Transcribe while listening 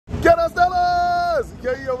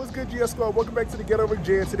Yo, what's good, GS Squad? Welcome back to the Ghetto with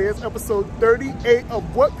Jay, and today is episode 38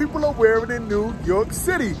 of what people are wearing in New York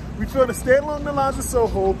City. We finna stay along the lines of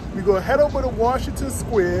SoHo. We gonna head over to Washington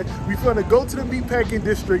Square. We finna go to the meatpacking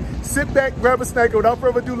district, sit back, grab a snack, and without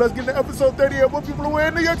further ado, let's get into episode 38 of what people are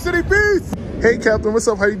wearing in New York City. Peace! Hey, Captain, what's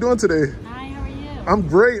up? How you doing today? Hi, how are you? I'm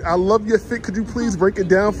great. I love your fit. Could you please break it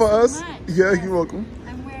down for us? Much. Yeah, you're welcome.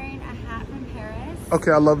 I'm wearing a hat from Paris.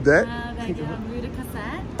 Okay, I love that. That I did on Rue de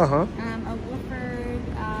Cassette. Uh-huh. A Woodford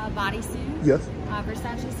bodysuit. Yes.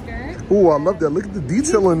 Versace skirt. Oh, I love that. Look at the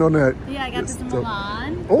detailing on that. Yeah, I got this in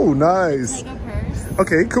Milan. Oh, nice. Lego purse.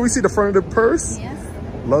 Okay, can we see the front of the purse? Yes.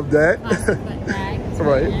 Love that. Plastic foot bag.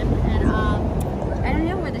 Right. And I don't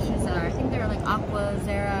know where the shoes are. I think they're like Aqua,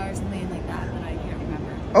 Zara, or something like that I can't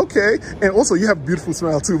remember. Okay, and also you have a beautiful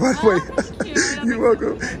smile too, by the way. Thank you. You're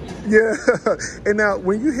welcome. Yeah. And now,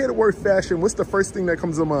 when you hear the word fashion, what's the first thing that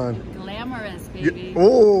comes to mind? Glamorous, baby.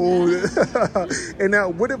 Oh. And now,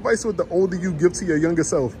 what advice would the older you give to your younger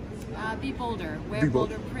self? Be bolder. Wear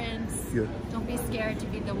bolder prints. Yeah. Don't be scared to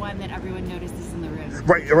be the one that everyone notices in the room.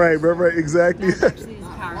 Right, exactly. That actually is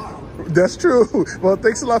powerful. That's true. Well,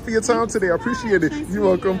 thanks a lot for your time today. I appreciate it. You're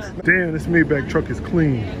welcome. Damn, this Maybach truck is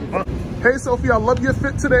clean. Hey, Sophie, I love your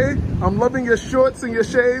fit today. I'm loving your shorts and your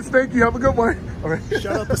shades. Thank you. Have a good one. All right.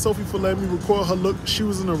 Shout out to Sophie for letting me record her look. She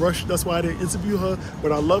was in a rush. That's why I didn't interview her.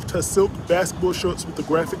 But I loved her silk basketball shorts with the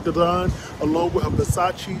graphic design, along with her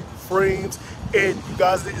Versace frames. And you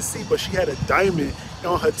guys didn't see, but she had a diamond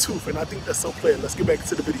on her tooth. And I think that's so plain. Let's get back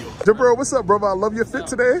to the video. Jabro, what's up, brother? I love your fit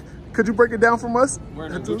today. Could you break it down from us?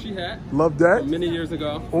 Wearing a Gucci hat. Love that. Many years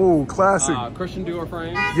ago. Oh, classic. Christian Dior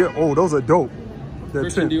frames. Yeah, oh, those are dope.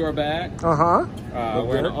 Christian Dior bag. Uh-huh.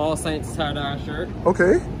 Wearing an All Saints tie-dye shirt.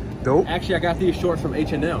 Okay, dope. Actually, I got these shorts from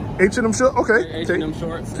H&M. H&M shorts? Okay. H&M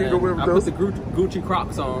shorts. Can you go with I those? put the Gucci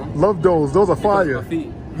Crocs on. Love those. Those are fire. My feet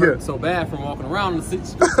yeah. hurt so bad from walking around the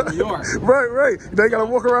streets of New York. Right. They gotta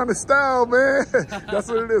walk around in style, man. That's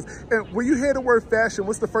what it is. And when you hear the word fashion,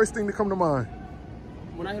 what's the first thing to come to mind?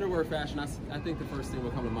 When I hear the word fashion, I think the first thing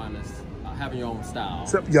will come to mind is having your own style.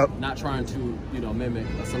 Yep. Not trying to, mimic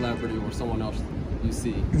a celebrity or someone else you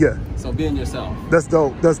see. Yeah. So being yourself. That's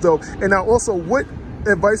dope. And now also, what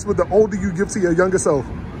advice would the older you give to your younger self?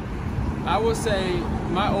 I would say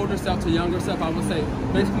my older self to younger self, I would say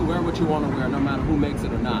basically wear what you want to wear, no matter who makes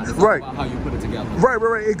it or not. It's all about how you put it together.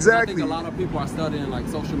 Right, exactly. I think a lot of people are studying like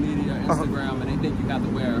social media, Instagram, and they think you have to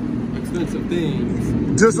wear expensive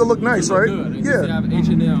things just to look nice, to look right? Good. And Yeah. you have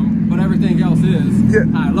H&M, but everything else is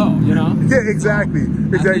high-low, Yeah, exactly. So,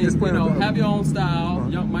 exactly. Just have your own style.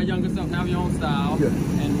 My younger self, have your own style,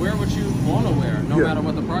 and wear what you want to wear, no matter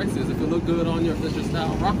what the price is. If it look good on you, if it's your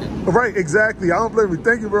style, rock it. Right, exactly. I don't blame you.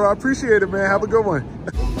 Thank you, bro. I appreciate it, man. Have a good one.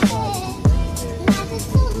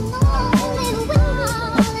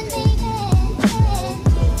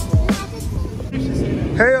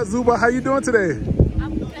 Hey, Azuba, how you doing today?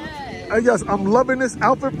 I'm good. Yes, I'm loving this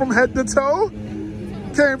outfit from head to toe.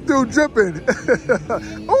 Came through dripping.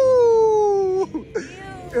 Ooh.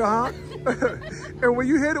 And when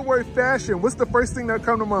you hear the word fashion, what's the first thing that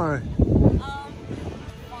come to mind? Fun.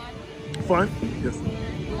 Fun? Yes.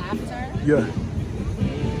 Laughter. Yeah.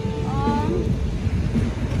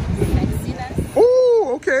 Sexiness.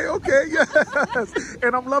 Ooh, okay, yes.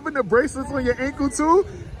 And I'm loving the bracelets on your ankle too.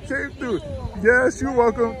 Came through. Yes, you're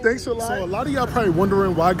welcome. Thanks a lot. So a lot of y'all probably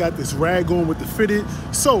wondering why I got this rag on with the fitted.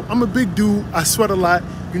 So I'm a big dude. I sweat a lot.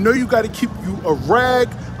 You got to keep you a rag,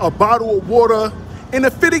 a bottle of water, and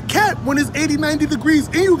a fitted cap when it's 80, 90 degrees.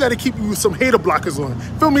 And you got to keep you some hater blockers on.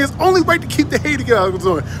 Feel me? It's only right to keep the hater blockers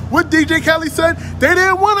on. What DJ Khaled said, they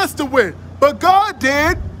didn't want us to win, but God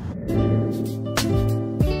did.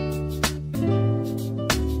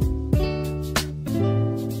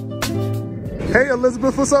 Hey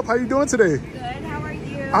Elizabeth, what's up? How you doing today? Good, how are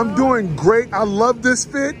you? I'm doing great. I love this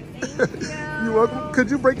fit. Thank you. You're welcome. Could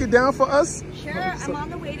you break it down for us? Sure, I'm on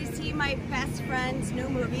the way to see my best friend's new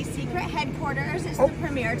movie, Secret Headquarters. It's the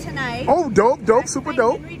premiere tonight. Oh, dope, super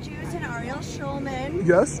dope. Henry Jewes and Ariel Schulman.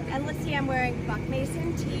 Yes. And let's see, I'm wearing Buck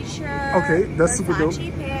Mason t-shirt. Okay, that's super dope.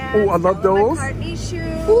 Pants, Oh, I love those. McCartney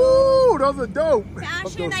shoes. Ooh, those are dope.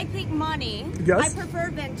 Fashion, I think money. Yes. I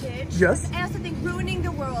prefer vintage. Yes. I also think ruining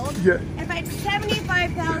the world. Yeah. If I had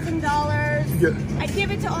 $75,000, I'd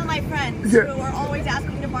give it to all my friends who are always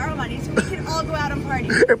asking to borrow money so we can all go out and party.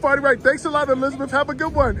 And party right. Thanks a lot, Elizabeth. Have a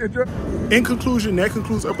good one. Enjoy. In conclusion, that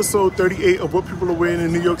concludes episode 38 of what people are wearing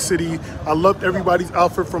in New York City. I loved everybody's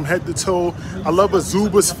outfit from head to toe. I love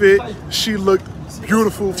Azuba's fit. She looked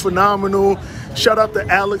beautiful, phenomenal. Shout out to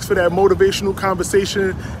Alex for that motivational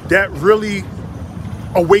conversation that really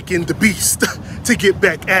awakened the beast to get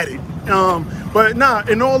back at it. But nah,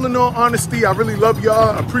 in all honesty, I really love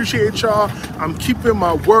y'all. Appreciate y'all. I'm keeping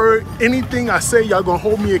my word. Anything I say, y'all gonna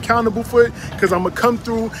hold me accountable for it, because I'm gonna come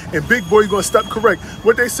through and big boy gonna step correct.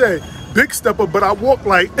 What they say, big stepper, but I walk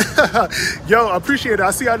like. Yo, I appreciate it.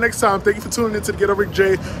 I'll see y'all next time. Thank you for tuning in to the Get Up Rick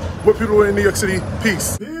J with people in New York City.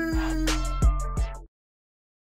 Peace.